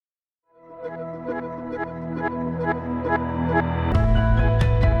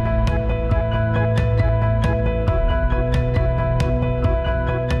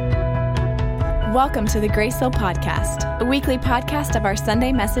Welcome to the Grace Hill Podcast, a weekly podcast of our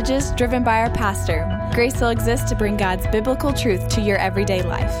Sunday messages driven by our pastor. Grace Hill exists to bring God's biblical truth to your everyday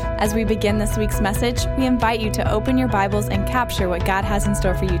life. As we begin this week's message, we invite you to open your Bibles and capture what God has in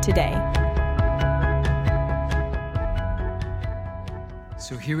store for you today.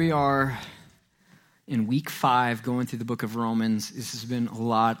 So here we are in week 5, going through the book of Romans. This has been a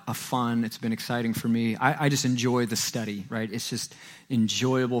lot of fun. It's been exciting for me. I just enjoy the study, right? It's just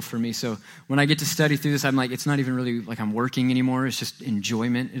enjoyable for me. So when I get to study through this, I'm like, it's not even really like I'm working anymore. It's just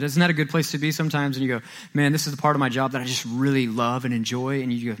enjoyment. Isn't that a good place to be sometimes? And you go, man, this is the part of my job that I just really love and enjoy.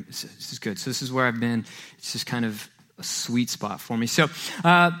 And you go, this is good. So this is where I've been. It's just kind of a sweet spot for me. So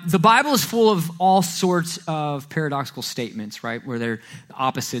the Bible is full of all sorts of paradoxical statements, right? Where their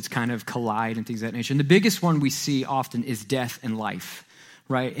opposites kind of collide and things of that nature. And the biggest one we see often is death and life,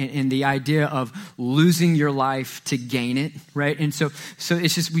 right? And the idea of losing your life to gain it, right? And so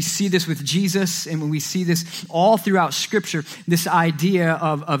it's just, we see this with Jesus, and when we see this all throughout Scripture, this idea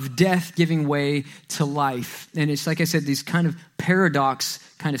of death giving way to life. And it's, like I said, these kind of paradox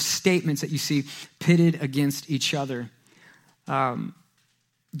kind of statements that you see pitted against each other.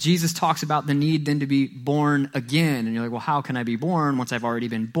 Jesus talks about the need then to be born again. And you're like, well, how can I be born once I've already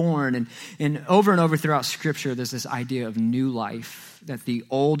been born? And over throughout Scripture, there's this idea of new life, that the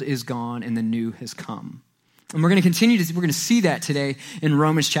old is gone and the new has come. And we're going to see that today in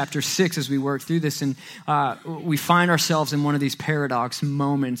Romans chapter 6 as we work through this. And we find ourselves in one of these paradox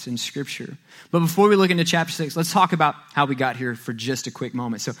moments in Scripture. But before we look into chapter 6, let's talk about how we got here for just a quick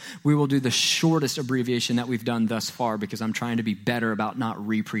moment. So we will do the shortest abbreviation that we've done thus far, because I'm trying to be better about not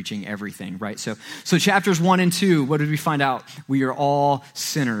re-preaching everything, right? So chapters 1 and 2, what did we find out? We are all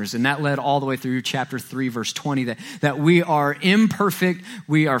sinners. And that led all the way through chapter 3, verse 20, that we are imperfect,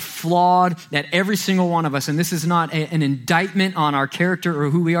 we are flawed, that every single one of us, and this is not an indictment on our character or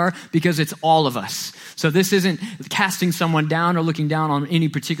who we are, because it's all of us. So this isn't casting someone down or looking down on any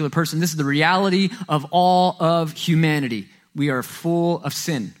particular person. This is the reality of all of humanity. We are full of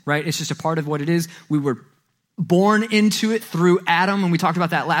sin, right? It's just a part of what it is. We were born into it through Adam, and we talked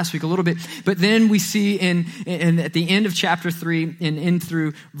about that last week a little bit. But then we see in at the end of chapter 3 and in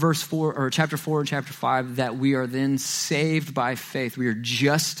through verse 4 or chapter 4 and chapter 5 that we are then saved by faith. We are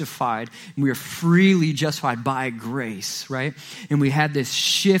justified, and we are freely justified by grace, right? And we had this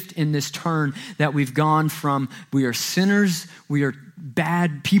shift in this turn that we've gone from we are sinners, we are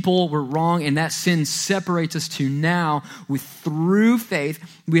bad people, we're wrong, and that sin separates us to now through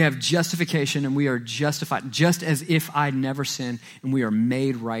faith we have justification, and we are justified just as if I'd never sinned, and we are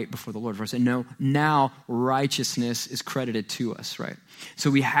made right before the Lord. For us, and no, now righteousness is credited to us, right?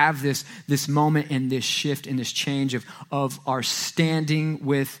 So we have this moment and this shift and this change of our standing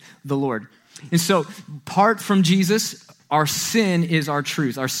with the Lord. And so apart from Jesus, our sin is our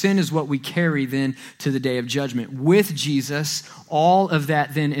truth. Our sin is what we carry then to the day of judgment. With Jesus, all of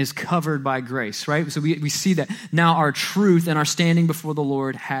that then is covered by grace, right? So we see that now our truth and our standing before the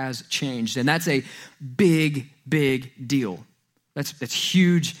Lord has changed. And that's a big, big deal. That's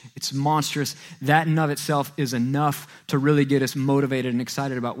huge. It's monstrous. That in of itself is enough to really get us motivated and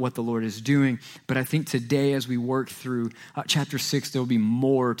excited about what the Lord is doing. But I think today as we work through chapter 6, there will be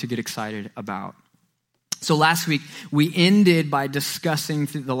more to get excited about. So last week, we ended by discussing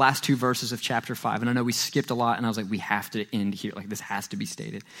the last 2 verses of chapter 5. And I know we skipped a lot, and I was like, we have to end here. Like, this has to be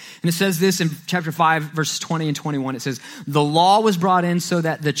stated. And it says this in chapter 5, verses 20 and 21. It says, the law was brought in so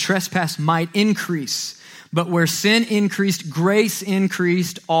that the trespass might increase. But where sin increased, grace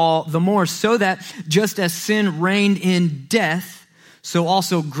increased all the more. So that just as sin reigned in death, so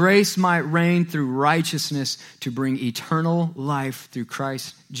also grace might reign through righteousness to bring eternal life through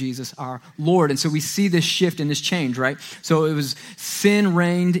Christ Jesus our Lord. And so we see this shift and this change, right? So it was sin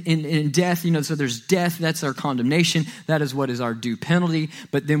reigned in death, so there's death, that's our condemnation. That is what is our due penalty.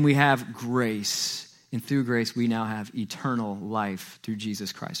 But then we have grace. And through grace, we now have eternal life through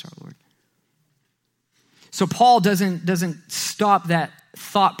Jesus Christ our Lord. So Paul doesn't stop that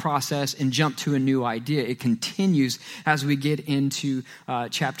thought process and jump to a new idea. It continues as we get into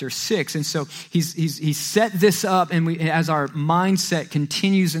chapter 6. And so he's set this up, and as our mindset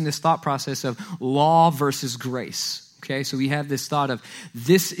continues in this thought process of law versus grace. Okay, so we have this thought of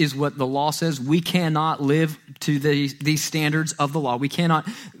this is what the law says. We cannot live to these standards of the law. We cannot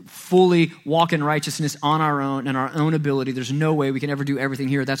fully walk in righteousness on our own and our own ability. There's no way we can ever do everything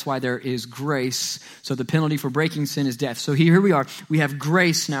here. That's why there is grace. So the penalty for breaking sin is death. So here we are. We have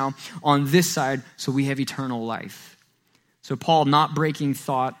grace now on this side, so we have eternal life. So Paul, not breaking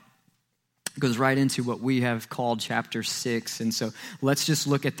thought, goes right into what we have called chapter 6. And so let's just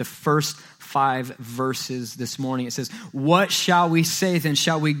look at the first 5 verses this morning. It says, "What shall we say then?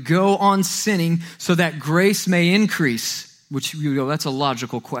 Shall we go on sinning so that grace may increase?" Which you go, that's a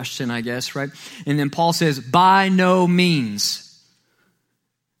logical question, I guess, right? And then Paul says, "By no means.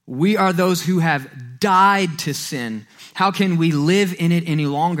 We are those who have died to sin. How can we live in it any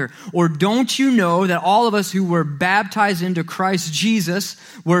longer? Or don't you know that all of us who were baptized into Christ Jesus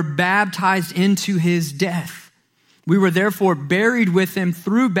were baptized into his death? We were therefore buried with him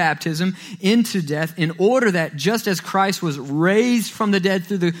through baptism into death, in order that just as Christ was raised from the dead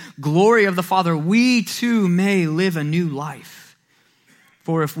through the glory of the Father, we too may live a new life.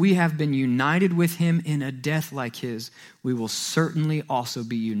 For if we have been united with him in a death like his, we will certainly also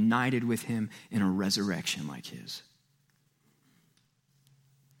be united with him in a resurrection like his."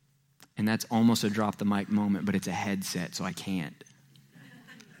 And that's almost a drop the mic moment, but it's a headset, so I can't.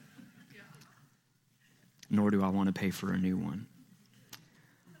 Nor do I want to pay for a new one.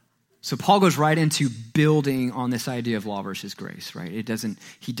 So Paul goes right into building on this idea of law versus grace, right? He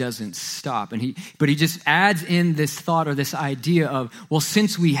doesn't stop. But he just adds in this thought or this idea of, well,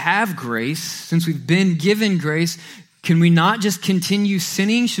 since we have grace, since we've been given grace, can we not just continue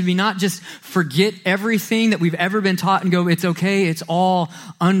sinning? Should we not just forget everything that we've ever been taught and go, it's okay, it's all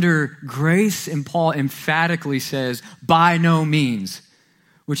under grace? And Paul emphatically says, by no means,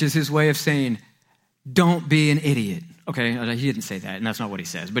 which is his way of saying, don't be an idiot. Okay, he didn't say that, and that's not what he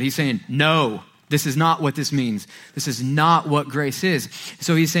says. But he's saying, no, this is not what this means. This is not what grace is.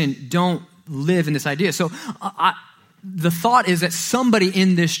 So he's saying, don't live in this idea. So the thought is that somebody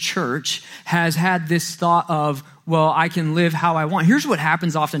in this church has had this thought of, well, I can live how I want. Here's what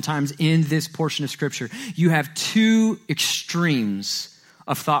happens oftentimes in this portion of Scripture. You have 2 extremes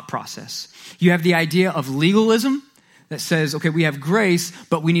of thought process. You have the idea of legalism, that says, okay, we have grace,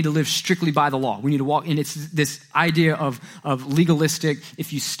 but we need to live strictly by the law. We need to walk, and it's this idea of legalistic,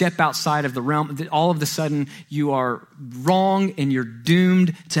 if you step outside of the realm, all of a sudden you are wrong and you're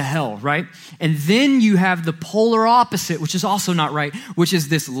doomed to hell, right? And then you have the polar opposite, which is also not right, which is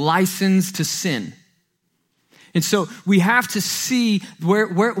this license to sin. And so we have to see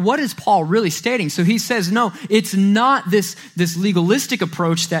what is Paul really stating. So he says, no, it's not this legalistic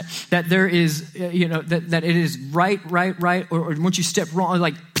approach that there is, that it is right, or once you step wrong,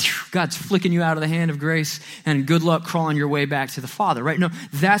 like God's flicking you out of the hand of grace and good luck crawling your way back to the Father, right? No,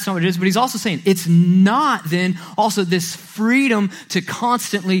 that's not what it is. But he's also saying it's not then also this freedom to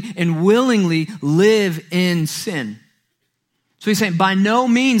constantly and willingly live in sin. So he's saying, by no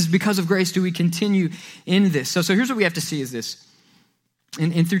means, because of grace, do we continue in this. So here's what we have to see is this.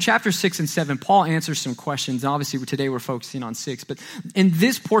 And through chapter 6 and 7, Paul answers some questions. And obviously, today we're focusing on 6. But in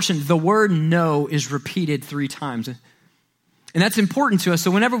this portion, the word no is repeated 3 times. And that's important to us. So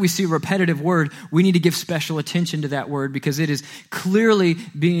whenever we see a repetitive word, we need to give special attention to that word because it is clearly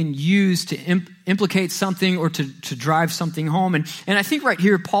being used to implicate something or to drive something home. And I think right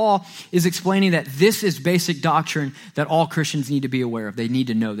here, Paul is explaining that this is basic doctrine that all Christians need to be aware of. They need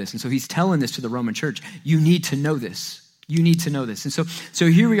to know this. And so he's telling this to the Roman church. You need to know this. You need to know this. And so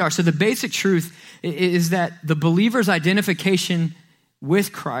here we are. So the basic truth is that the believer's identification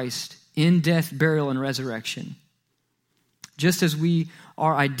with Christ in death, burial, and resurrection, just as we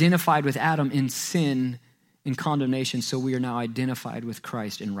are identified with Adam in sin and condemnation, so we are now identified with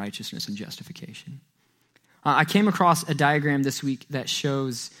Christ in righteousness and justification. I came across a diagram this week that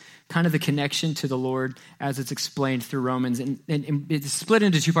shows kind of the connection to the Lord as it's explained through Romans. And it's split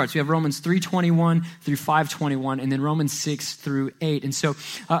into 2 parts. We have Romans 3:21 through 5:21, and then Romans 6 through 8. And so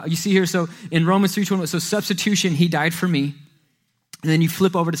you see here, so in Romans 3:21, so substitution, he died for me. And then you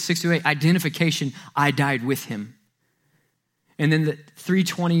flip over to 6 through 8, identification, I died with him. And then the 3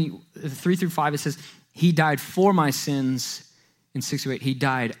 through 5, it says, he died for my sins. In 6 through 8, he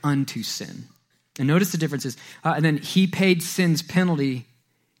died unto sin. And notice the differences. And then he paid sin's penalty.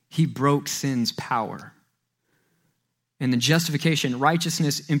 He broke sin's power. And then justification,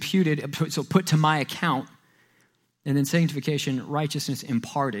 righteousness imputed, so put to my account. And then sanctification, righteousness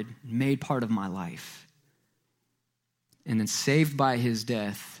imparted, made part of my life. And then saved by his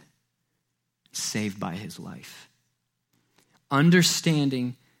death, saved by his life.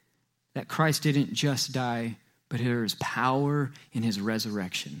 Understanding that Christ didn't just die, but there is power in his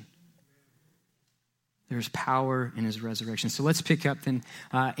resurrection. There's power in his resurrection. So let's pick up then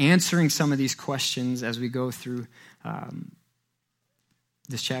answering some of these questions as we go through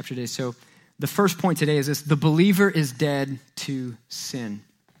this chapter today. So the first point today is this: the believer is dead to sin.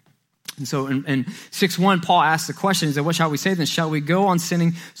 And so in 6:1, Paul asks the question, he said, what shall we say then? Shall we go on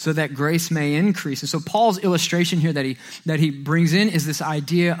sinning so that grace may increase? And so Paul's illustration here that he brings in is this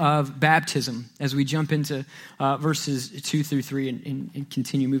idea of baptism as we jump into verses 2-3 and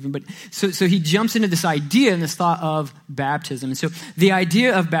continue moving. But so he jumps into this idea and this thought of baptism. And so the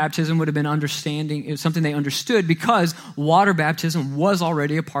idea of baptism would have been understanding, it was something they understood because water baptism was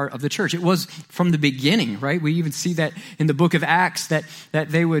already a part of the church. It was from the beginning, right? We even see that in the book of Acts that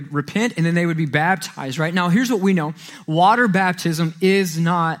they would repent and then they would be baptized, right? Now, here's what we know. Water baptism is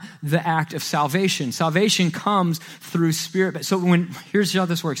not the act of salvation. Salvation comes through Spirit. So here's how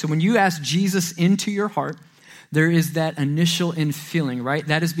this works. So when you ask Jesus into your heart, there is that initial infilling, right?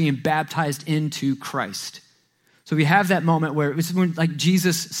 That is being baptized into Christ. So we have that moment where it's when, like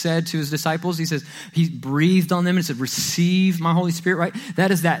Jesus said to his disciples, he breathed on them and said, receive my Holy Spirit, right?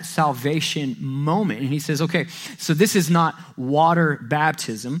 That is that salvation moment. And he says, okay, so this is not water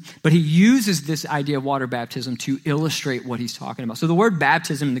baptism, but he uses this idea of water baptism to illustrate what he's talking about. So the word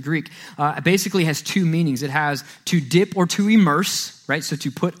baptism in the Greek basically has two meanings. It has to dip or to immerse, right? So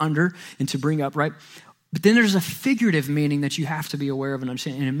to put under and to bring up, right? But then there's a figurative meaning that you have to be aware of and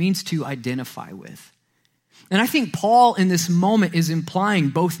understand, and it means to identify with. And I think Paul in this moment is implying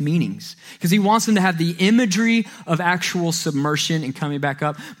both meanings because he wants them to have the imagery of actual submersion and coming back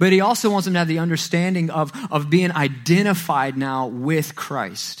up, but he also wants them to have the understanding of being identified now with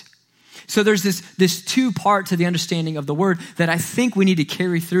Christ. So there's this two part to the understanding of the word that I think we need to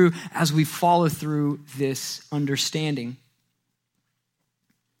carry through as we follow through this understanding.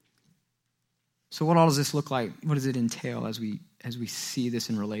 So what all does this look like? What does it entail as we see this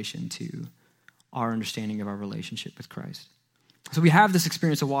in relation to our understanding of our relationship with Christ? So we have this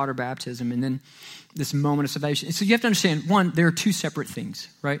experience of water baptism and then this moment of salvation. So you have to understand, one, there are two separate things,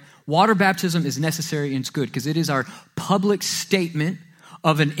 right? Water baptism is necessary and it's good because it is our public statement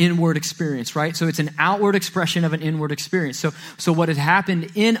of an inward experience, right? So it's an outward expression of an inward experience. So what has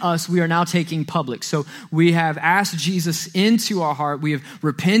happened in us, we are now taking public. So we have asked Jesus into our heart. We have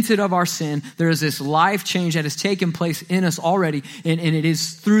repented of our sin. There is this life change that has taken place in us already, and it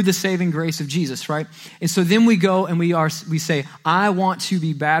is through the saving grace of Jesus, right? And so then we go and we say, I want to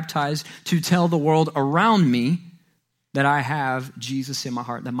be baptized to tell the world around me that I have Jesus in my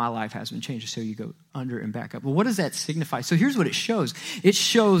heart, that my life has been changed. So you go under and back up. Well, what does that signify? So here's what it shows. It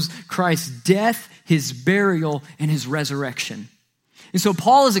shows Christ's death, his burial, and his resurrection. And so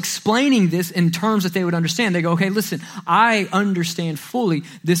Paul is explaining this in terms that they would understand. They go, okay, listen, I understand fully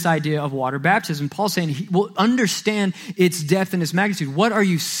this idea of water baptism. Paul's saying he will understand its depth and its magnitude. What are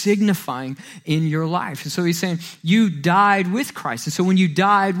you signifying in your life? And so he's saying, you died with Christ. And so when you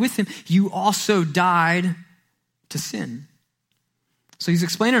died with him, you also died to sin. So he's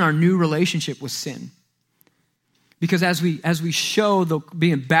explaining our new relationship with sin. Because as we show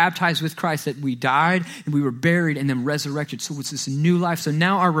being baptized with Christ that we died and we were buried and then resurrected. So it's this new life. So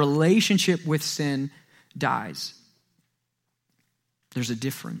now our relationship with sin dies. There's a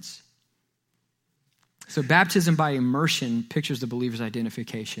difference. So baptism by immersion pictures the believer's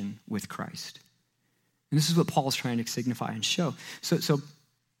identification with Christ. And this is what Paul's trying to signify and show. So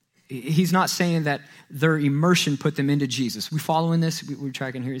he's not saying that their immersion put them into Jesus. We following this? We're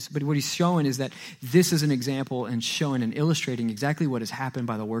tracking here. But what he's showing is that this is an example and showing and illustrating exactly what has happened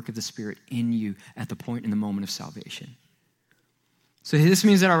by the work of the Spirit in you at the point in the moment of salvation. So this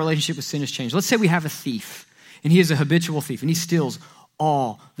means that our relationship with sin has changed. Let's say we have a thief, and he is a habitual thief, and he steals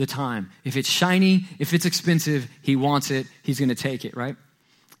all the time. If it's shiny, if it's expensive, he wants it, he's going to take it, right?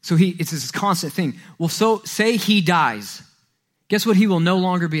 So it's this constant thing. Well, so say he dies. Guess what he will no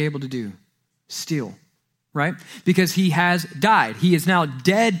longer be able to do? Steal, right? Because he has died. He is now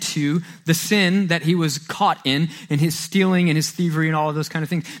dead to the sin that he was caught in and his stealing and his thievery and all of those kind of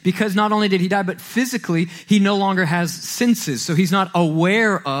things. Because not only did he die, but physically he no longer has senses. So he's not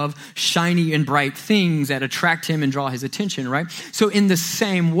aware of shiny and bright things that attract him and draw his attention, right? So in the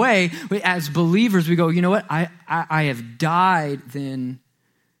same way, as believers, we go, you know what? I have died then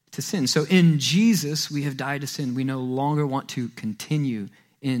to sin. So in Jesus, we have died to sin. We no longer want to continue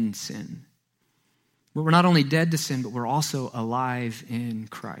in sin. But we're not only dead to sin, but we're also alive in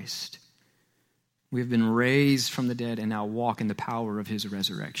Christ. We have been raised from the dead and now walk in the power of his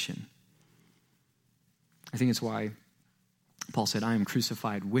resurrection. I think it's why Paul said, I am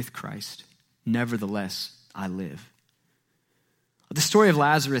crucified with Christ. Nevertheless, I live. The story of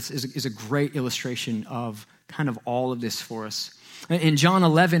Lazarus is a great illustration of kind of all of this for us. In John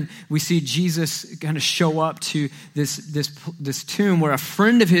 11, we see Jesus kind of show up to this tomb where a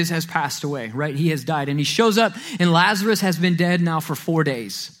friend of his has passed away, right? He has died. And he shows up, and Lazarus has been dead now for 4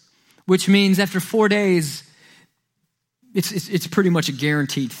 days, which means after 4 days, it's pretty much a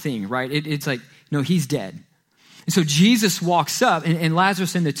guaranteed thing, right? It's like, no, he's dead. And so Jesus walks up and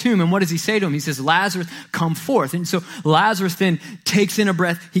Lazarus in the tomb. And what does he say to him? He says, Lazarus, come forth. And so Lazarus then takes in a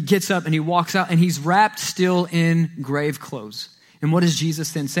breath. He gets up and he walks out and he's wrapped still in grave clothes. And what does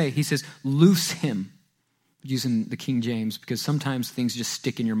Jesus then say? He says, loose him. Using the King James, because sometimes things just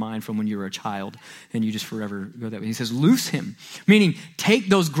stick in your mind from when you were a child and you just forever go that way. He says, loose him, meaning take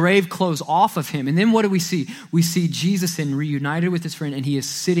those grave clothes off of him. And then what do we see? We see Jesus then reunited with his friend and he is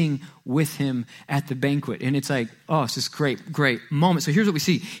sitting with him at the banquet. And it's like, oh, it's this great, great moment. So here's what we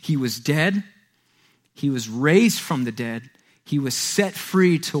see. He was dead. He was raised from the dead. He was set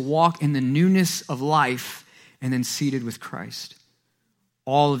free to walk in the newness of life and then seated with Christ.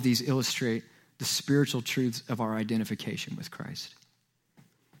 All of these illustrate the spiritual truths of our identification with Christ.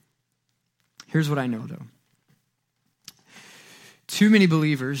 Here's what I know, though. Too many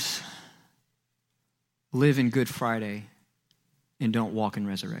believers live in Good Friday and don't walk in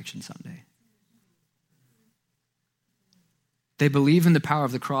Resurrection Sunday. They believe in the power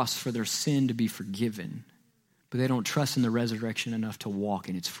of the cross for their sin to be forgiven, but they don't trust in the resurrection enough to walk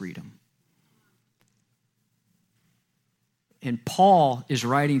in its freedom. And Paul is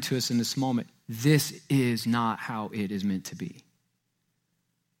writing to us in this moment, this is not how it is meant to be.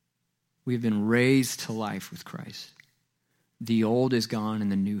 We've been raised to life with Christ. The old is gone and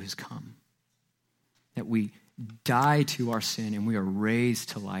the new has come. That we die to our sin and we are raised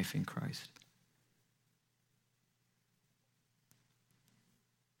to life in Christ.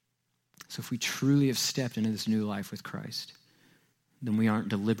 So if we truly have stepped into this new life with Christ, then we aren't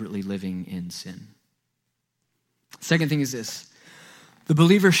deliberately living in sin. Second thing is this. The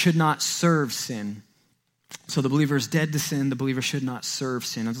believer should not serve sin. So the believer is dead to sin. The believer should not serve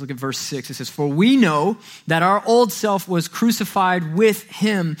sin. Let's look at verse 6. It says, for we know that our old self was crucified with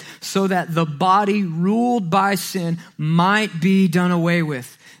him so that the body ruled by sin might be done away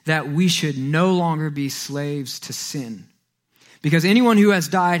with, that we should no longer be slaves to sin. Because anyone who has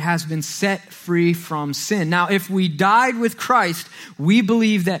died has been set free from sin. Now, if we died with Christ, we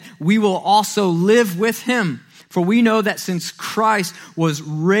believe that we will also live with him. For we know that since Christ was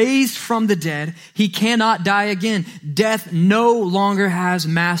raised from the dead, he cannot die again. Death no longer has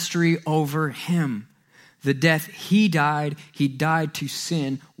mastery over him. The death he died to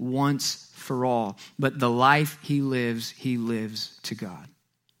sin once for all. But the life he lives to God.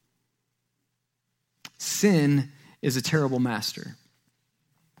 Sin is a terrible master.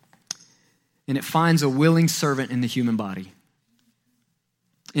 And it finds a willing servant in the human body.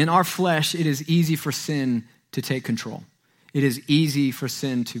 In our flesh, it is easy for sin to take control. It is easy for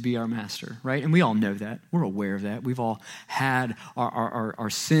sin to be our master, right? And we all know that. We're aware of that. We've all had our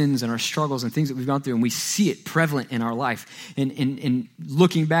sins and our struggles and things that we've gone through, and we see it prevalent in our life. And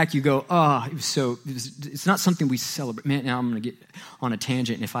looking back, you go, oh, it's not something we celebrate. Man, now I'm going to get on a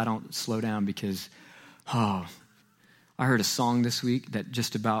tangent if I don't slow down because, I heard a song this week that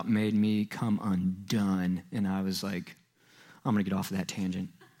just about made me come undone. And I was like, I'm going to get off of that tangent.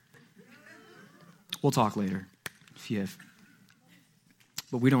 We'll talk later if you have.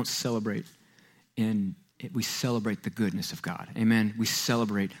 But we don't celebrate we celebrate the goodness of God. Amen. We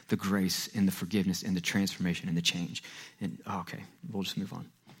celebrate the grace and the forgiveness and the transformation and the change. And okay, we'll just move on.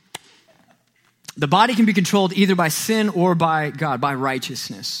 The body can be controlled either by sin or by God, by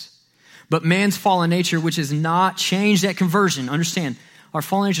righteousness. But man's fallen nature, which is not changed at conversion, understand, our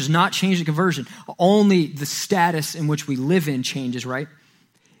fallen nature is not changed at conversion. Only the status in which we live in changes, right?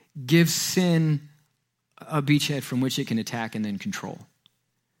 Gives sin a beachhead from which it can attack and then control.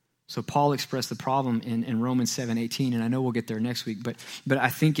 So Paul expressed the problem in Romans 7:18, and I know we'll get there next week, but I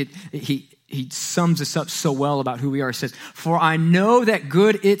think he sums us up so well about who we are. He says, for I know that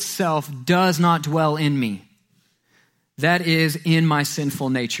good itself does not dwell in me. That is in my sinful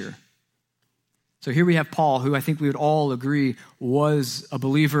nature. So here we have Paul, who I think we would all agree was a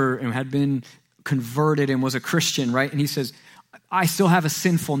believer and had been converted and was a Christian, right? And he says, I still have a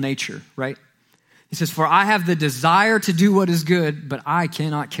sinful nature, right? He says, for I have the desire to do what is good, but I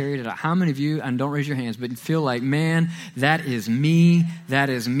cannot carry it out. How many of you, and don't raise your hands, but feel like, man, that is me, that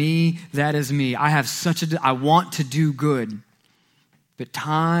is me, that is me. I have I want to do good. But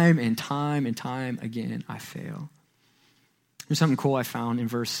time and time and time again, I fail. There's something cool I found in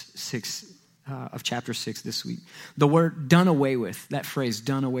verse 6 of chapter 6 this week. The word done away with, that phrase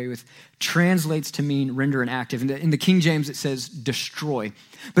done away with, translates to mean render inactive. In the King James, it says destroy.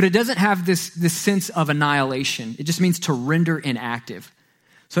 But it doesn't have this sense of annihilation. It just means to render inactive.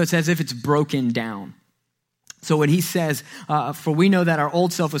 So it's as if it's broken down. So when he says, for we know that our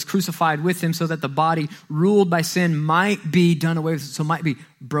old self was crucified with him so that the body ruled by sin might be done away with, so might be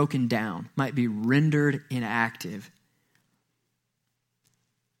broken down, might be rendered inactive.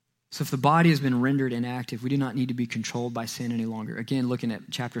 So if the body has been rendered inactive, we do not need to be controlled by sin any longer. Again, looking at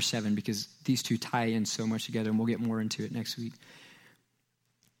chapter 7, because these two tie in so much together, and we'll get more into it next week.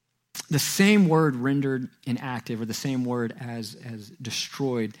 The same word rendered inactive, or the same word as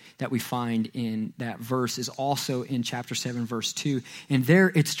destroyed that we find in that verse, is also in chapter 7, verse 2. And there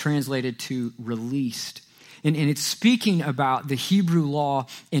it's translated to released. And it's speaking about the Hebrew law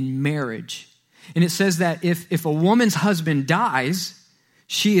in marriage. And it says that if a woman's husband dies,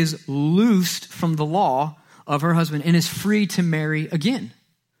 she is loosed from the law of her husband and is free to marry again.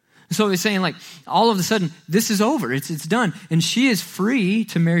 So it's saying, like, all of a sudden, this is over. It's done. And she is free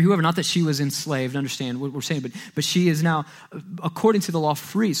to marry whoever. Not that she was enslaved, understand what we're saying, but she is now, according to the law,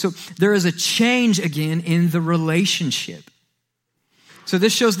 free. So there is a change again in the relationship. So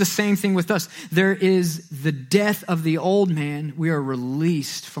this shows the same thing with us. There is the death of the old man. We are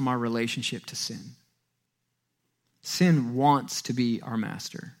released from our relationship to sin. Sin wants to be our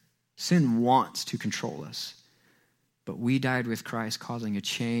master. Sin wants to control us. But we died with Christ, causing a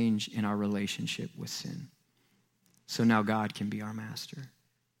change in our relationship with sin. So now God can be our master.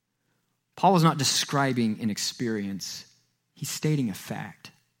 Paul is not describing an experience. He's stating a fact.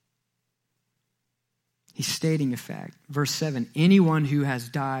 He's stating a fact. Verse 7, anyone who has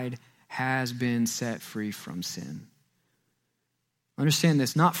died has been set free from sin. Understand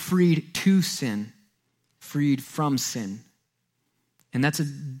this, not freed to sin, freed from sin. And that's a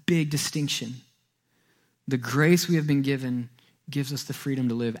big distinction. The grace we have been given gives us the freedom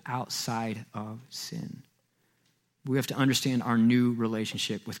to live outside of sin. We have to understand our new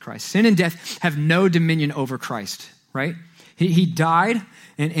relationship with Christ. Sin and death have no dominion over Christ, right? He died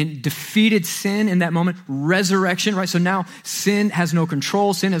and defeated sin in that moment. Resurrection, right? So now sin has no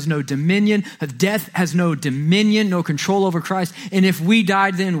control. Sin has no dominion. Death has no dominion, no control over Christ. And if we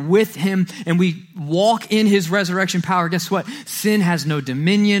died then with him and we walk in his resurrection power, guess what? Sin has no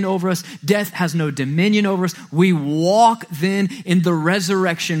dominion over us. Death has no dominion over us. We walk then in the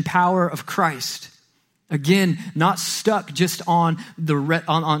resurrection power of Christ. Again, not stuck just on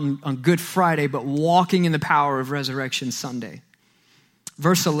on Good Friday, but walking in the power of Resurrection Sunday.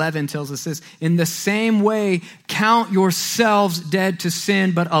 Verse 11 tells us this, in the same way, count yourselves dead to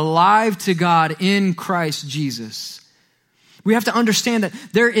sin, but alive to God in Christ Jesus. We have to understand that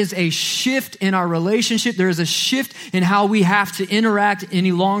there is a shift in our relationship. There is a shift in how we have to interact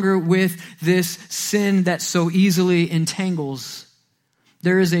any longer with this sin that so easily entangles.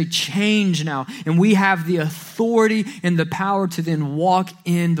 There is a change now, and we have the authority and the power to then walk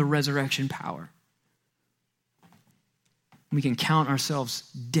in the resurrection power. We can count ourselves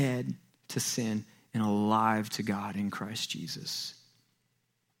dead to sin and alive to God in Christ Jesus.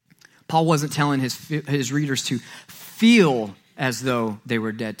 Paul wasn't telling his readers to feel as though they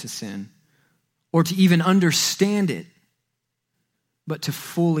were dead to sin or to even understand it, but to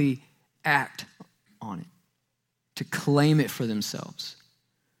fully act on it, to claim it for themselves.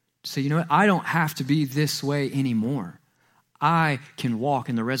 So, you know what? I don't have to be this way anymore. I can walk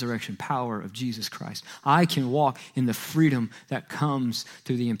in the resurrection power of Jesus Christ. I can walk in the freedom that comes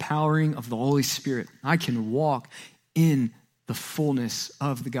through the empowering of the Holy Spirit. I can walk in the fullness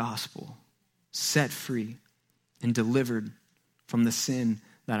of the gospel, set free and delivered from the sin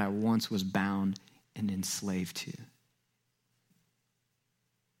that I once was bound and enslaved to.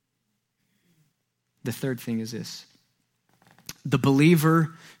 The third thing is this. The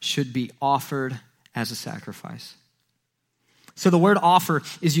believer should be offered as a sacrifice. So the word offer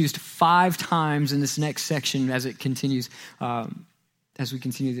is used 5 times in this next section as it continues, as we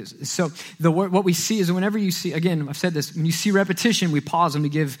continue this. So what we see is whenever you see, again, I've said this, when you see repetition, we pause and we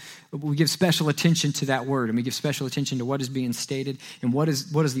give special attention to that word, and we give special attention to what is being stated and what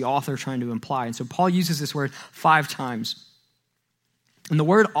is the author trying to imply. And so Paul uses this word 5 times. And the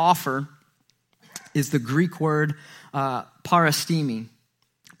word offer is the Greek word parastemi,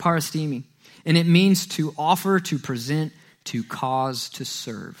 and it means to offer, to present, to cause, to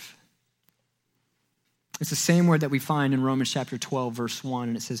serve. It's the same word that we find in Romans chapter 12, verse 1,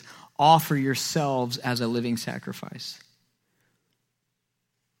 and it says, offer yourselves as a living sacrifice.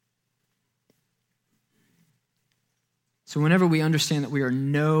 So whenever we understand that we are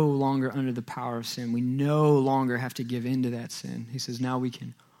no longer under the power of sin, we no longer have to give in to that sin. He says now we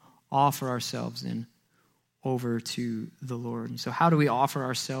can offer ourselves in over to the Lord. And so how do we offer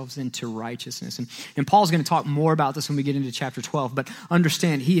ourselves into righteousness? And Paul's going to talk more about this when we get into chapter 12, but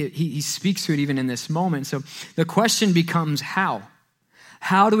understand he speaks to it even in this moment. So the question becomes how?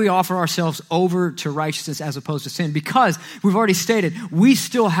 How do we offer ourselves over to righteousness as opposed to sin? Because we've already stated, we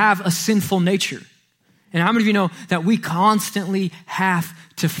still have a sinful nature. And how many of you know that we constantly have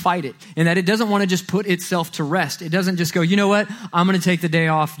to fight it, and that it doesn't want to just put itself to rest. It doesn't just go, you know what, I'm going to take the day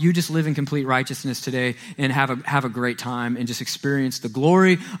off. You just live in complete righteousness today and have a great time and just experience the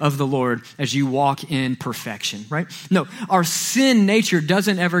glory of the Lord as you walk in perfection, right? No, our sin nature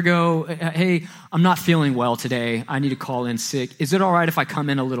doesn't ever go, hey, I'm not feeling well today. I need to call in sick. Is it all right if I come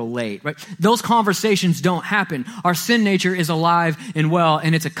in a little late, right? Those conversations don't happen. Our sin nature is alive and well,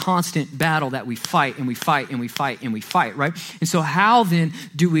 and it's a constant battle that we fight and we fight and we fight and we fight, right? And so how then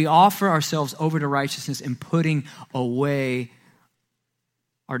do we offer ourselves over to righteousness and putting away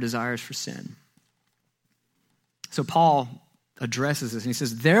our desires for sin? So Paul addresses this and he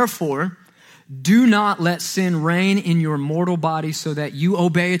says, therefore, do not let sin reign in your mortal body so that you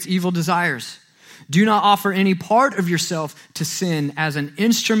obey its evil desires. Do not offer any part of yourself to sin as an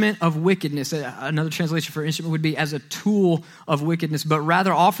instrument of wickedness. Another translation for instrument would be as a tool of wickedness, but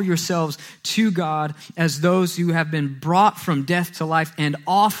rather offer yourselves to God as those who have been brought from death to life, and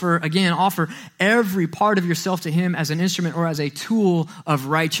offer every part of yourself to him as an instrument or as a tool of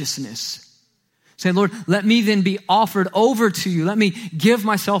righteousness. Say, Lord, let me then be offered over to you. Let me give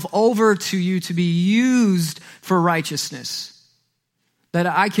myself over to you to be used for righteousness. That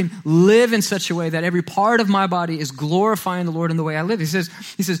I can live in such a way that every part of my body is glorifying the Lord in the way I live. He says,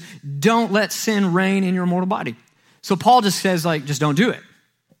 don't let sin reign in your mortal body. So Paul just says, just don't do it.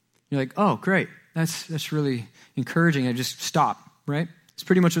 You're like, oh, great. That's really encouraging. I just stop, right? It's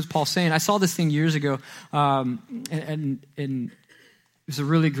pretty much what Paul's saying. I saw this thing years ago, and it was a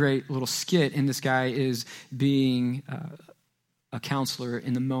really great little skit, and this guy is being a counselor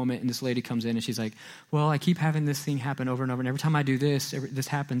in the moment, and this lady comes in and she's like, well, I keep having this thing happen over and over, and every time I do this, this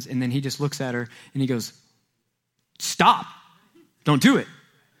happens. And then he just looks at her and he goes, stop, don't do it.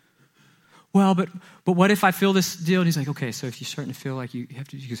 Well, but what if I feel this deal? And he's like, okay, so if you're starting to feel like you have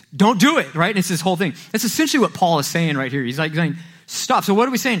to, he goes, don't do it, right? And it's this whole thing. That's essentially what Paul is saying right here. He's like saying, stop. So what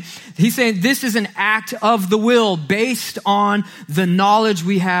are we saying? He's saying this is an act of the will based on the knowledge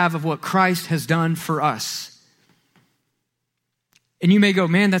we have of what Christ has done for us. And you may go,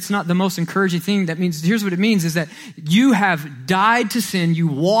 man, that's not the most encouraging thing. That means, here's what it means, is that you have died to sin. You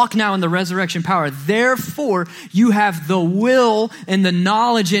walk now in the resurrection power. Therefore, you have the will and the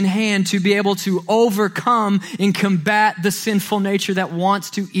knowledge in hand to be able to overcome and combat the sinful nature that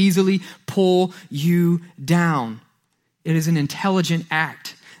wants to easily pull you down. It is an intelligent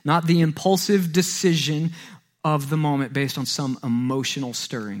act, not the impulsive decision of the moment based on some emotional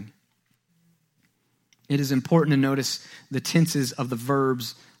stirring. It is important to notice the tenses of the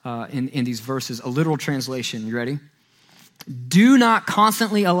verbs in these verses. A literal translation, you ready? Do not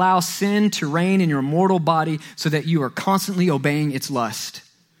constantly allow sin to reign in your mortal body so that you are constantly obeying its lust.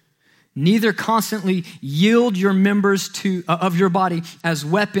 Neither constantly yield your members of your body as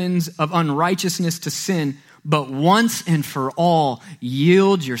weapons of unrighteousness to sin, but once and for all,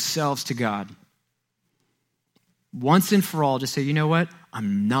 yield yourselves to God. Once and for all, just say, you know what?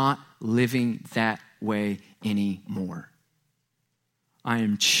 I'm not living that way anymore. I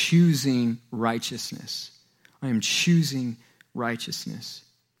am choosing righteousness. I am choosing righteousness.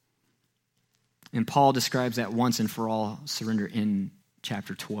 And Paul describes that once and for all surrender in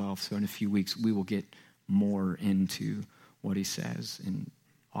chapter 12. So in a few weeks, we will get more into what he says in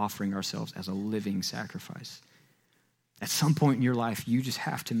offering ourselves as a living sacrifice. At some point in your life, you just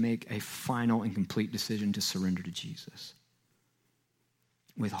have to make a final and complete decision to surrender to Jesus.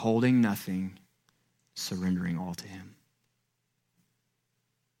 Withholding nothing, surrendering all to him.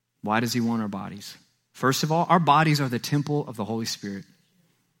 Why does he want our bodies? First of all, our bodies are the temple of the Holy Spirit.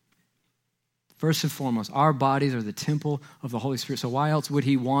 First and foremost, our bodies are the temple of the Holy Spirit. So why else would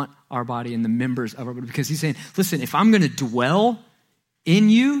he want our body and the members of our body? Because he's saying, listen, if I'm going to dwell in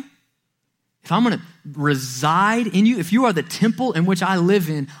you, if I'm going to reside in you, if you are the temple in which I live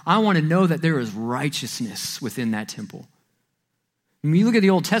in, I want to know that there is righteousness within that temple. When you look at the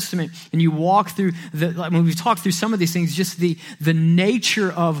Old Testament and you walk through, when we've talked through some of these things, just the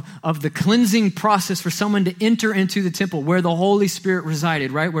nature of the cleansing process for someone to enter into the temple where the Holy Spirit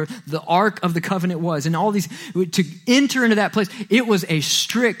resided, right? Where the Ark of the Covenant was, and all these, to enter into that place, it was a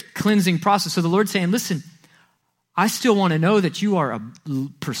strict cleansing process. So the Lord's saying, listen, I still want to know that you are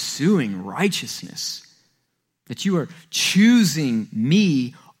pursuing righteousness, that you are choosing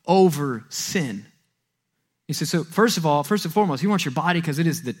me over sin. He says, so first and foremost, he wants your body because it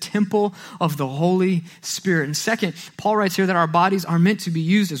is the temple of the Holy Spirit. And second, Paul writes here that our bodies are meant to be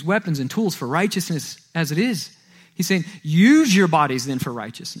used as weapons and tools for righteousness as it is. He's saying, use your bodies then for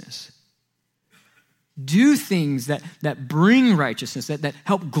righteousness. Do things that bring righteousness, that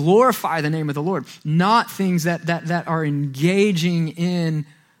help glorify the name of the Lord, not things that are engaging in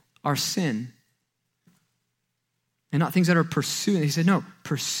our sin. and not things that are pursuing. He said, no,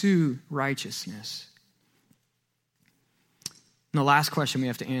 pursue righteousness. And the last question we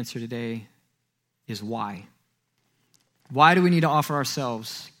have to answer today is why? Why do we need to offer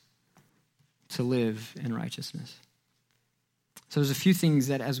ourselves to live in righteousness? So there's a few things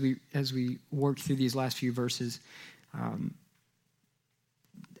that as we work through these last few verses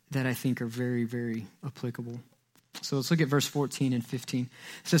that I think are very, very applicable. So let's look at verse 14 and 15.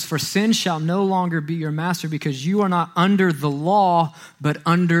 It says, for sin shall no longer be your master because you are not under the law, but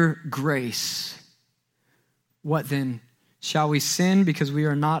under grace. What then? Shall we sin because we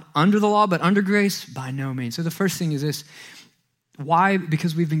are not under the law, but under grace? By no means. So the first thing is this. Why?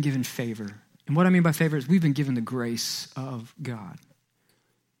 Because we've been given favor. And what I mean by favor is we've been given the grace of God.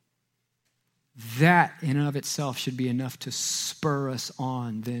 That in and of itself should be enough to spur us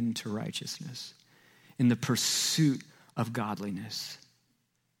on then to righteousness in the pursuit of godliness.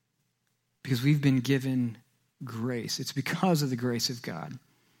 Because we've been given grace. It's because of the grace of God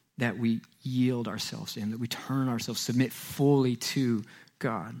that we yield ourselves to him, that we turn ourselves, submit fully to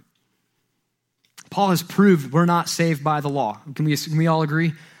God. Paul has proved we're not saved by the law. Can we all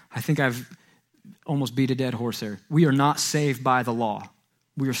agree? I think I've almost beat a dead horse there. We are not saved by the law.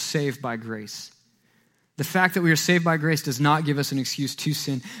 We are saved by grace. The fact that we are saved by grace does not give us an excuse to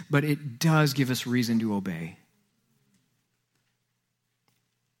sin, but it does give us reason to obey.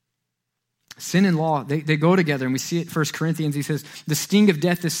 Sin and law, they go together, and we see it in 1 Corinthians. He says, the sting of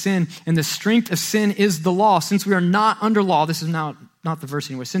death is sin, and the strength of sin is the law. Since we are not under law, this is now not the verse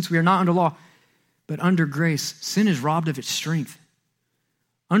anyway, since we are not under law, but under grace, sin is robbed of its strength.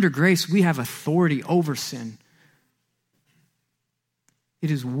 Under grace, we have authority over sin.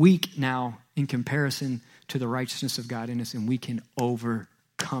 It is weak now in comparison to the righteousness of God in us, and we can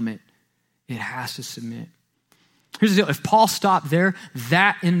overcome it. It has to submit. Here's the deal. If Paul stopped there,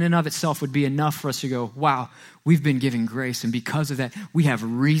 that in and of itself would be enough for us to go, wow, we've been given grace. And because of that, we have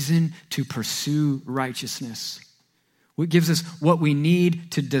reason to pursue righteousness. It gives us what we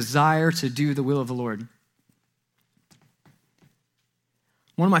need to desire to do the will of the Lord.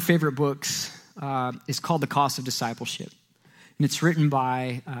 One of my favorite books is called The Cost of Discipleship. And it's written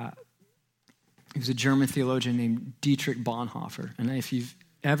by, he was a German theologian named Dietrich Bonhoeffer. And if you've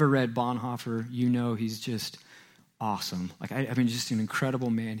ever read Bonhoeffer, you know he's just awesome. I mean, just an incredible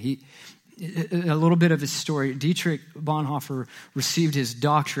man. A little bit of his story. Dietrich Bonhoeffer received his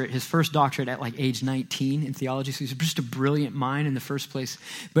first doctorate at like age 19 in theology. So he's just a brilliant mind in the first place.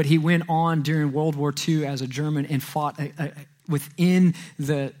 But he went on during World War II as a German and fought within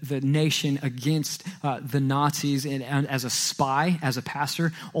the nation against the Nazis and as a spy, as a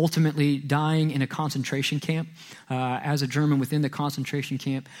pastor, ultimately dying in a concentration camp as a German within the concentration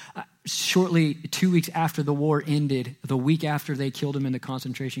camp. Shortly, 2 weeks after the war ended, the week after they killed him in the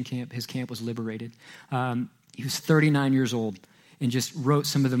concentration camp, his camp was liberated. He was 39 years old and just wrote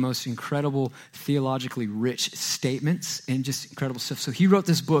some of the most incredible, theologically rich statements and just incredible stuff. So he wrote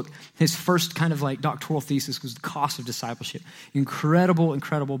this book. His first kind of like doctoral thesis was The Cost of Discipleship. Incredible,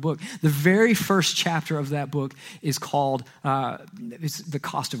 incredible book. The very first chapter of that book is called, it's The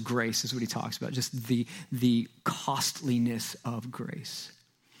Cost of Grace is what he talks about, just the costliness of grace.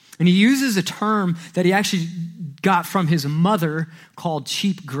 And he uses a term that he actually got from his mother called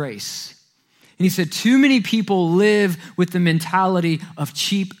cheap grace. And he said, too many people live with the mentality of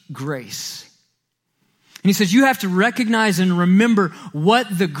cheap grace. And he says, you have to recognize and remember what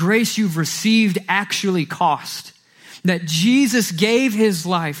the grace you've received actually cost. That Jesus gave his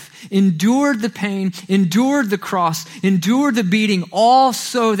life, endured the pain, endured the cross, endured the beating, all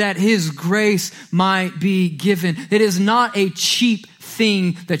so that his grace might be given. It is not a cheap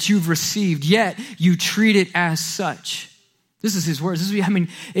thing that you've received, yet you treat it as such. This is his words.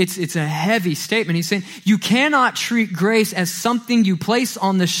 It's a heavy statement. He's saying you cannot treat grace as something you place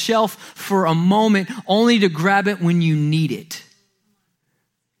on the shelf for a moment only to grab it when you need it.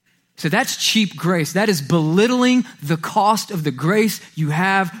 So that's cheap grace. That is belittling the cost of the grace you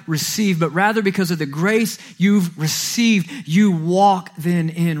have received. But rather, because of the grace you've received, you walk then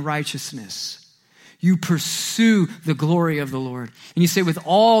in righteousness. You pursue the glory of the Lord. And you say, with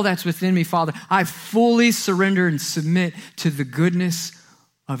all that's within me, Father, I fully surrender and submit to the goodness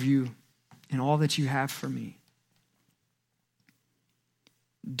of you and all that you have for me.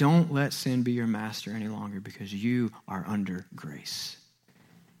 Don't let sin be your master any longer because you are under grace.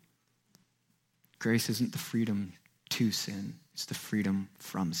 Grace isn't the freedom to sin. It's the freedom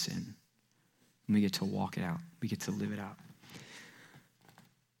from sin. And we get to walk it out. We get to live it out.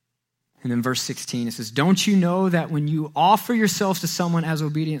 And then verse 16, it says, don't you know that when you offer yourselves to someone as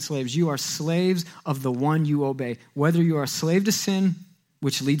obedient slaves, you are slaves of the one you obey, whether you are a slave to sin,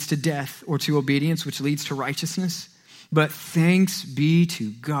 which leads to death, or to obedience, which leads to righteousness? But thanks be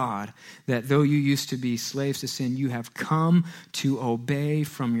to God that though you used to be slaves to sin, you have come to obey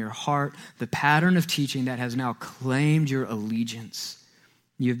from your heart the pattern of teaching that has now claimed your allegiance.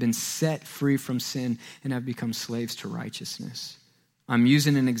 You have been set free from sin and have become slaves to righteousness. I'm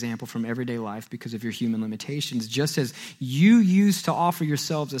using an example from everyday life because of your human limitations. Just as you used to offer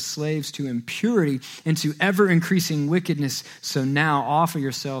yourselves as slaves to impurity and to ever-increasing wickedness, so now offer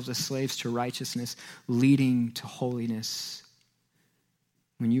yourselves as slaves to righteousness, leading to holiness.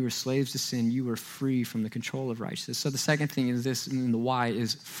 When you were slaves to sin, you were free from the control of righteousness. So the second thing is this, and the why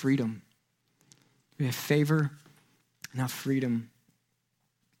is freedom. We have favor, now freedom.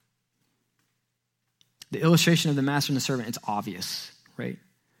 The illustration of the master and the servant, it's obvious, right?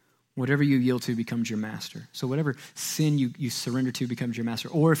 Whatever you yield to becomes your master. So whatever sin you surrender to becomes your master.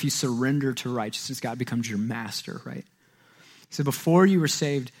 Or if you surrender to righteousness, God becomes your master, right? So before you were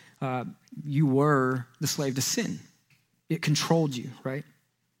saved, you were the slave to sin. It controlled you, right?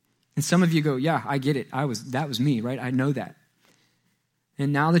 And some of you go, yeah, I get it. That was me, right? I know that.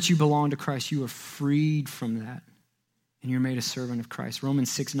 And now that you belong to Christ, you are freed from that. And you're made a servant of Christ.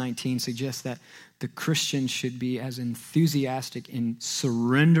 Romans 6:19 suggests that the Christian should be as enthusiastic in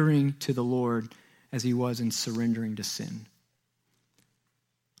surrendering to the Lord as he was in surrendering to sin.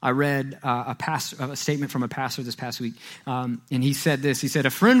 I read a statement from a pastor this past week, and he said this. He said, "A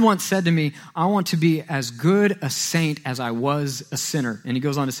friend once said to me, I want to be as good a saint as I was a sinner." And he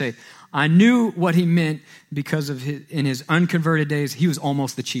goes on to say, I knew what he meant because in his unconverted days, he was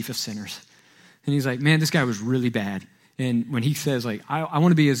almost the chief of sinners. And he's like, man, this guy was really bad. And when he says, like, I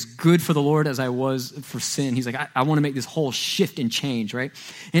want to be as good for the Lord as I was for sin, he's like, I want to make this whole shift and change, right?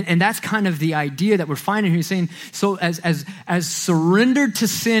 And that's kind of the idea that we're finding here. He's saying, so as surrendered to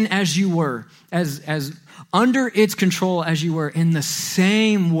sin as you were, as under its control as you were, in the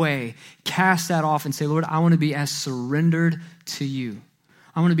same way, cast that off and say, Lord, I want to be as surrendered to you.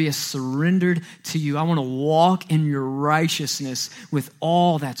 I want to be as surrendered to you. I want to walk in your righteousness with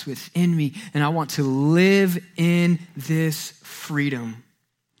all that's within me. And I want to live in this freedom.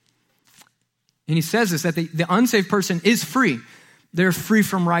 And he says this, that the unsaved person is free. They're free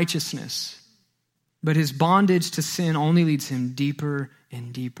from righteousness. But his bondage to sin only leads him deeper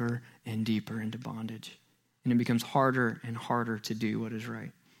and deeper and deeper into bondage. And it becomes harder and harder to do what is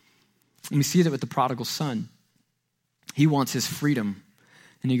right. And we see that with the prodigal son. He wants his freedom.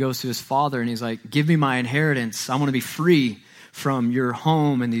 And he goes to his father and he's like, give me my inheritance. I want to be free from your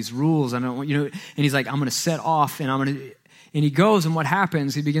home and these rules. I don't want, and he's like, I'm going to set off and he goes, and what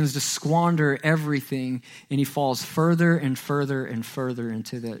happens? He begins to squander everything, and he falls further and further and further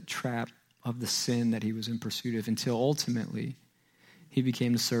into the trap of the sin that he was in pursuit of, until ultimately he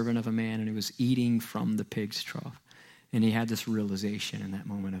became the servant of a man and he was eating from the pig's trough. And he had this realization in that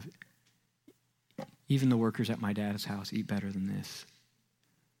moment of, even the workers at my dad's house eat better than this.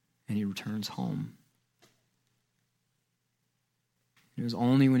 And he returns home. It was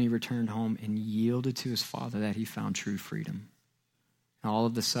only when he returned home and yielded to his father that he found true freedom. And all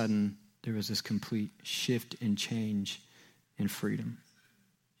of a sudden, there was this complete shift and change in freedom.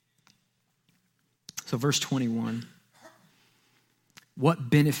 So verse 21, what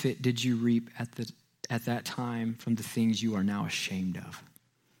benefit did you reap at that time from the things you are now ashamed of?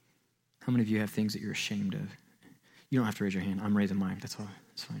 How many of you have things that you're ashamed of? You don't have to raise your hand. I'm raising mine. That's all.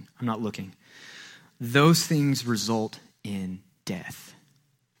 It's fine. I'm not looking. Those things result in death.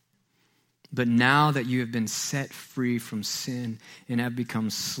 But now that you have been set free from sin and have become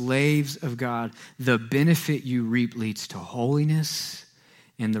slaves of God, the benefit you reap leads to holiness,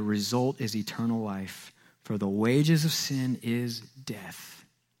 and the result is eternal life. For the wages of sin is death,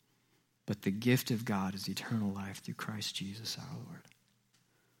 but the gift of God is eternal life through Christ Jesus our Lord.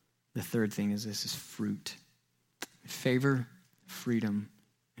 The third thing is this is fruit. Favor, freedom,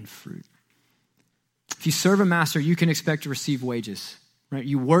 and fruit. If you serve a master, you can expect to receive wages, right?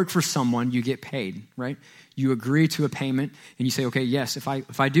 You work for someone, you get paid, right? You agree to a payment and you say, okay, yes, if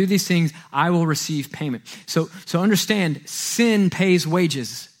I do these things, I will receive payment. So understand, sin pays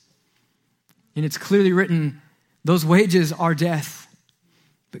wages. And it's clearly written, those wages are death.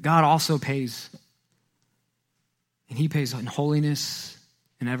 But God also pays. And he pays in holiness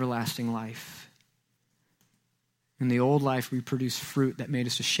and everlasting life. In the old life, we produced fruit that made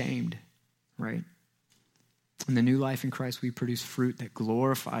us ashamed, right? In the new life in Christ, we produce fruit that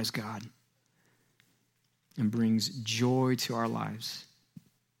glorifies God and brings joy to our lives.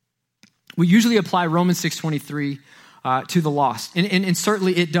 We usually apply Romans 6:23 to the lost. And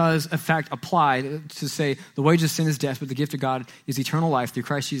certainly it does, in fact, apply to say the wages of sin is death, but the gift of God is eternal life through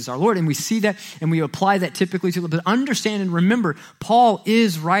Christ Jesus our Lord. And we see that and we apply that typically to, but understand and remember, Paul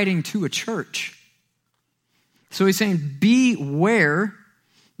is writing to a church. So he's saying, beware,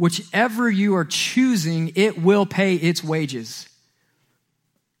 whichever you are choosing, it will pay its wages.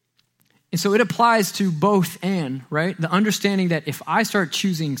 And so it applies to both and, right? The understanding that if I start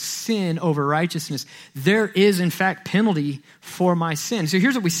choosing sin over righteousness, there is in fact penalty for my sin. So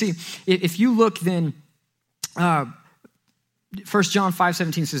here's what we see. If you look then, 1 John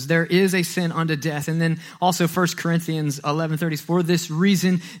 5:17 says, there is a sin unto death. And then also 1 Corinthians 11:30, for this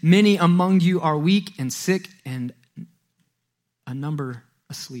reason, many among you are weak and sick and a number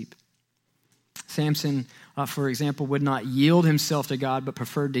asleep. Samson, for example, would not yield himself to God, but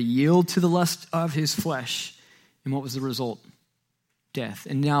preferred to yield to the lust of his flesh. And what was the result? Death.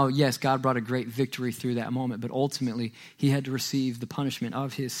 And now, yes, God brought a great victory through that moment, but ultimately he had to receive the punishment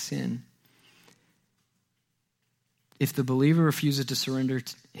of his sin. If the believer refuses to surrender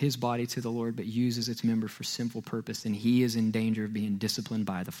his body to the Lord, but uses its member for sinful purpose, then he is in danger of being disciplined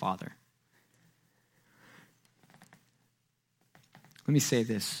by the Father. Let me say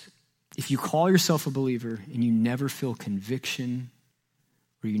this. If you call yourself a believer and you never feel conviction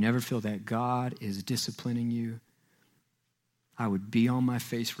or you never feel that God is disciplining you, I would be on my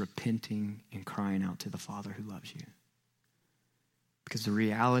face repenting and crying out to the Father who loves you. Because the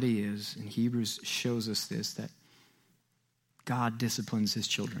reality is, and Hebrews shows us this, that God disciplines his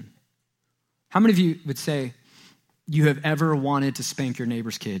children. How many of you would say you have ever wanted to spank your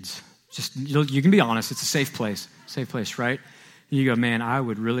neighbor's kids? Just, you can be honest, it's a safe place, right? You go, man, I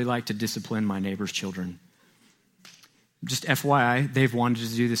would really like to discipline my neighbor's children. Just FYI, they've wanted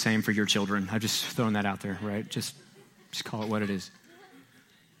to do the same for your children. I've just thrown that out there, right? Just call it what it is.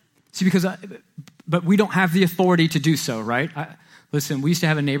 See, but we don't have the authority to do so, right? Listen, we used to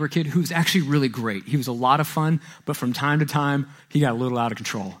have a neighbor kid who was actually really great. He was a lot of fun, but from time to time, he got a little out of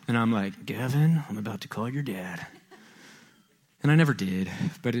control. And I'm like, Gavin, I'm about to call your dad. And I never did,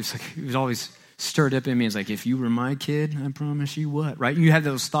 but it was always stirred up in me. It's like, if you were my kid, I promise you what, right? You had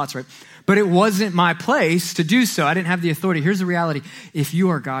those thoughts, right? But it wasn't my place to do so. I didn't have the authority. Here's the reality. If you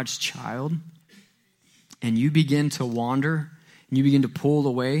are God's child and you begin to wander and you begin to pull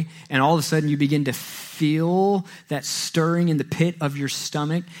away and all of a sudden you begin to feel that stirring in the pit of your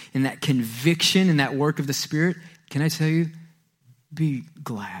stomach and that conviction and that work of the Spirit, can I tell you, be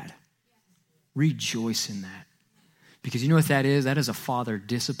glad. Rejoice in that. Because you know what that is? That is a father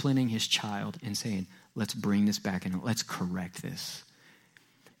disciplining his child and saying, let's bring this back in. Let's correct this.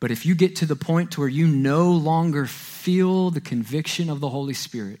 But if you get to the point to where you no longer feel the conviction of the Holy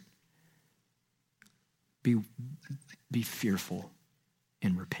Spirit, be fearful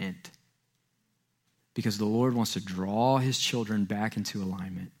and repent. Because the Lord wants to draw his children back into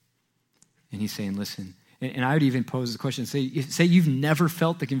alignment. And he's saying, listen, and I would even pose the question, say you've never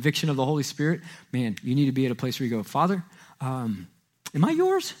felt the conviction of the Holy Spirit, man, you need to be at a place where you go, Father, am I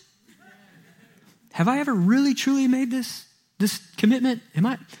yours? Have I ever really, truly made this commitment?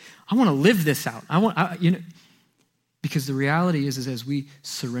 I want to live this out. Because the reality is as we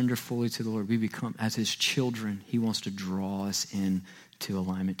surrender fully to the Lord, we become, as his children, he wants to draw us in to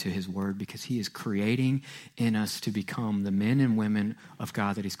alignment to his word because he is creating in us to become the men and women of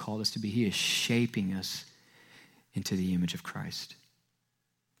God that he's called us to be. He is shaping us into the image of Christ.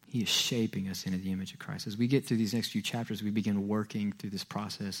 He is shaping us into the image of Christ. As we get through these next few chapters, we begin working through this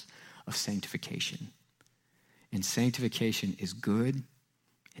process of sanctification. And sanctification is good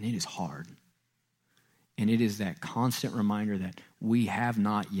and it is hard. And it is that constant reminder that we have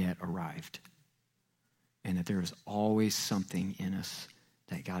not yet arrived and that there is always something in us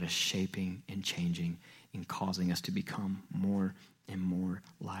that God is shaping and changing and causing us to become more and more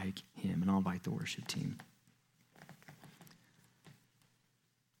like him. And I'll invite the worship team.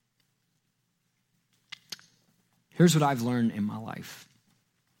 Here's what I've learned in my life.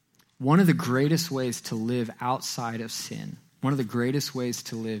 One of the greatest ways to live outside of sin, one of the greatest ways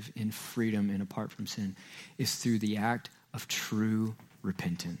to live in freedom and apart from sin is through the act of true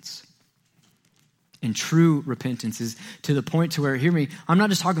repentance. And true repentance is to the point to where, hear me, I'm not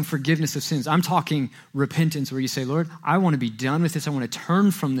just talking forgiveness of sins. I'm talking repentance where you say, Lord, I want to be done with this. I want to turn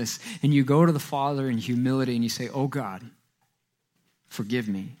from this. And you go to the Father in humility and you say, oh God, forgive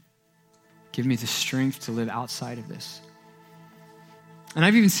me. Give me the strength to live outside of this. And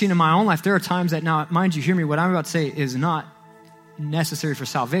I've even seen in my own life, there are times that now, mind you, hear me, what I'm about to say is not necessary for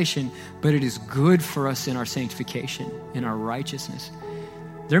salvation, but it is good for us in our sanctification, in our righteousness.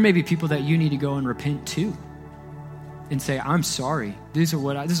 There may be people that you need to go and repent to. and say, I'm sorry. This is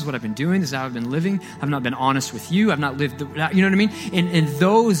what I've been doing. This is how I've been living. I've not been honest with you. I've not lived, you know what I mean? And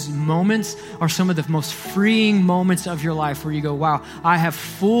those moments are some of the most freeing moments of your life where you go, wow, I have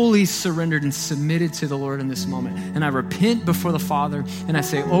fully surrendered and submitted to the Lord in this moment. And I repent before the Father and I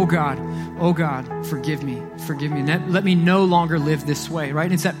say, oh God, forgive me. And let me no longer live this way,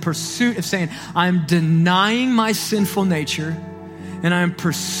 right? It's that pursuit of saying, I'm denying my sinful nature and I'm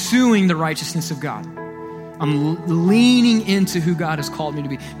pursuing the righteousness of God. I'm leaning into who God has called me to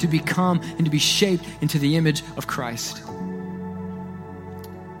be, to become and to be shaped into the image of Christ.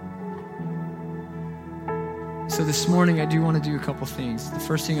 So this morning, I do want to do a couple things. The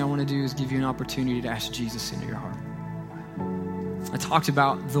first thing I want to do is give you an opportunity to ask Jesus into your heart. I talked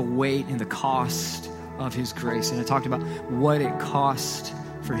about the weight and the cost of his grace, and I talked about what it cost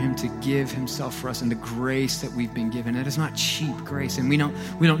for him to give himself for us and the grace that we've been given. It is not cheap grace, and we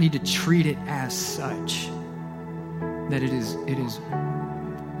don't need to treat it as such. That it is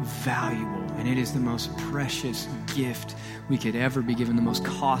valuable, and it is the most precious gift we could ever be given, the most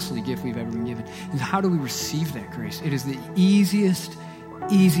costly gift we've ever been given. And how do we receive that grace? It is the easiest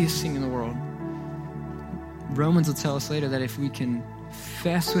thing in the world. Romans will tell us later that if we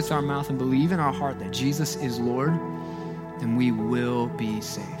confess with our mouth and believe in our heart that Jesus is Lord, then we will be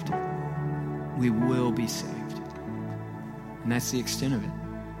saved. We will be saved. And that's the extent of it.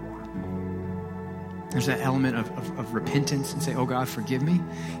 There's that element of repentance and say, oh God, forgive me.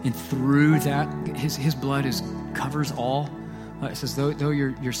 And through that, his blood covers all. It says, though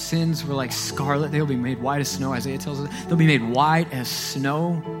your sins were like scarlet, they'll be made white as snow. Isaiah tells us they'll be made white as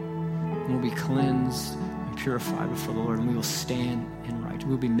snow, and we'll be cleansed and purified before the Lord, and we will stand in right.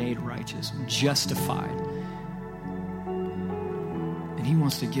 We'll be made righteous, justified. And he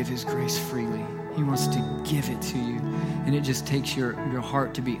wants to give his grace freely. He wants to give it to you. And it just takes your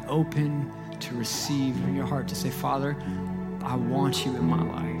heart to be open to receive, in your heart to say, Father, I want you in my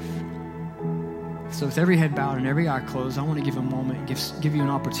life. So with every head bowed and every eye closed, I want to give a moment, give you an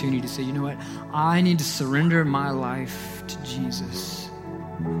opportunity to say, you know what? I need to surrender my life to Jesus.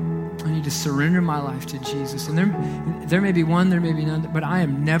 I need to surrender my life to Jesus. And there may be one, there may be none, but I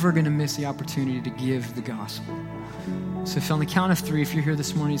am never going to miss the opportunity to give the gospel. So if on the count of 3, if you're here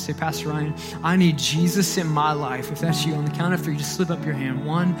this morning, you say, Pastor Ryan, I need Jesus in my life. If that's you, on the count of 3, just slip up your hand.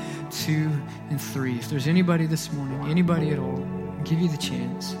 1, 2, and 3. If there's anybody this morning, anybody at all, I'll give you the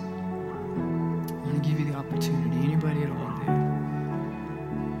chance. I want to give you the opportunity. Anybody at all, dude.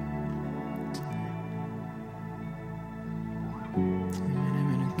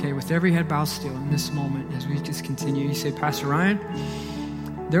 Amen. Okay, with every head bowed still in this moment, as we just continue, you say, Pastor Ryan,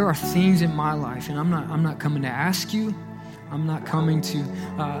 there are things in my life, and I'm not coming to ask you. I'm not coming to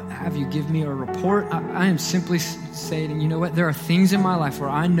have you give me a report. I am simply saying, you know what? There are things in my life where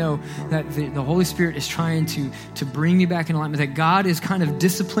I know that the Holy Spirit is trying to bring me back in alignment, that God is kind of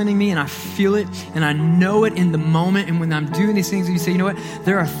disciplining me, and I feel it, and I know it in the moment. And when I'm doing these things, you say, you know what?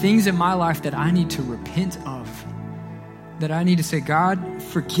 There are things in my life that I need to repent of, that I need to say, God,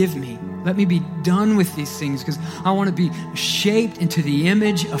 forgive me. Let me be done with these things, because I want to be shaped into the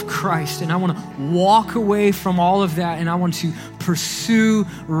image of Christ, and I want to walk away from all of that, and I want to pursue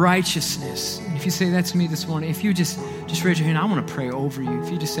righteousness. And if you say that to me this morning, if you just raise your hand, I want to pray over you. If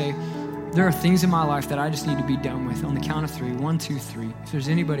you just say, there are things in my life that I just need to be done with. On the count of 3, 1, 2, 3. If there's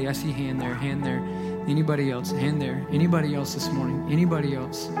anybody, I see hand there. Anybody else, hand there. Anybody else this morning? Anybody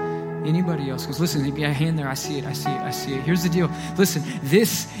else? Anybody else? Because listen, if you have a hand there, I see it. Here's the deal. Listen,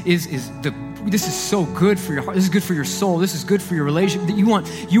 this is so good for your heart. This is good for your soul. This is good for your relationship. You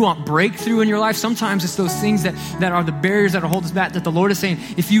want breakthrough in your life. Sometimes it's those things that are the barriers that are holding us back, that the Lord is saying,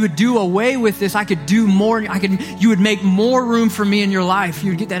 if you would do away with this, I could do more. You would make more room for me in your life. You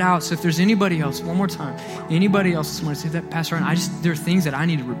would get that out. So if there's anybody else, one more time, anybody else this morning, say that, Pastor Ryan, there are things that I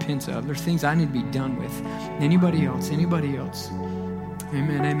need to repent of. There are things I need to be done with. Anybody else?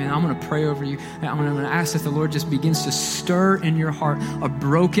 Amen. I'm going to pray over you. I'm going to ask that the Lord just begins to stir in your heart a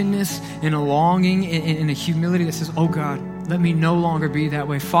brokenness and a longing and a humility that says, oh God, let me no longer be that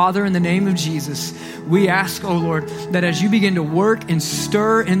way. Father, in the name of Jesus, we ask, oh Lord, that as you begin to work and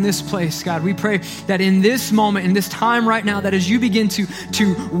stir in this place, God, we pray that in this moment, in this time right now, that as you begin to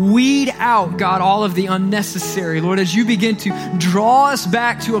weed out, God, all of the unnecessary, Lord, as you begin to draw us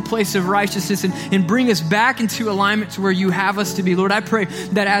back to a place of righteousness and bring us back into alignment to where you have us to be. Lord, I pray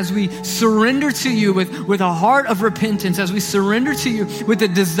that as we surrender to you with a heart of repentance, as we surrender to you with a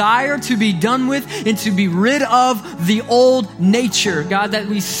desire to be done with and to be rid of the old old nature, God, that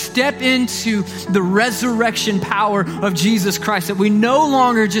we step into the resurrection power of Jesus Christ, that we no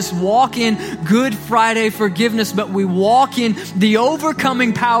longer just walk in Good Friday forgiveness, but we walk in the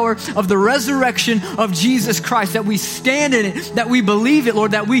overcoming power of the resurrection of Jesus Christ, that we stand in it, that we believe it,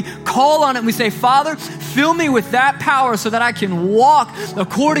 Lord, that we call on it and we say, Father, fill me with that power so that I can walk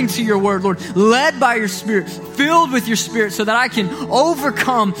according to your word, Lord, led by your Spirit, filled with your Spirit, so that I can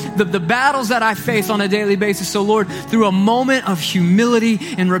overcome the battles that I face on a daily basis. So Lord, through a moment of humility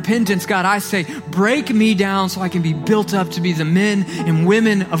and repentance, God, I say, break me down so I can be built up to be the men and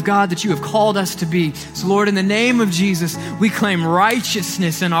women of God that you have called us to be. So Lord, in the name of Jesus, we claim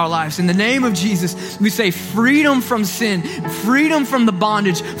righteousness in our lives. In the name of Jesus, we say freedom from sin, freedom from the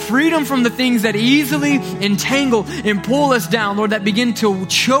bondage, freedom from the things that easily entangle and pull us down, Lord, that begin to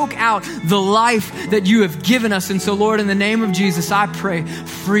choke out the life that you have given us. And so Lord, in the name of Jesus, I pray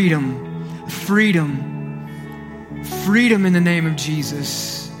freedom, freedom, freedom in the name of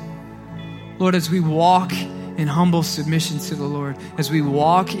Jesus. Lord, as we walk in humble submission to the Lord, as we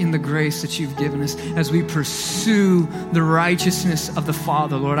walk in the grace that you've given us, as we pursue the righteousness of the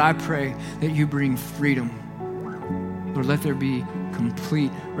Father, Lord, I pray that you bring freedom. Lord, let there be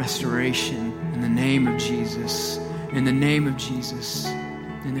complete restoration in the name of Jesus, in the name of Jesus,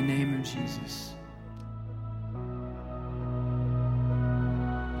 in the name of Jesus.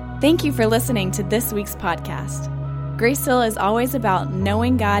 Thank you for listening to this week's podcast. Grace Hill is always about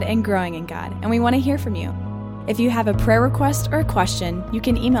knowing God and growing in God, and we want to hear from you. If you have a prayer request or a question, you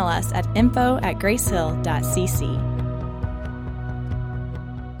can email us at info@gracehill.cc.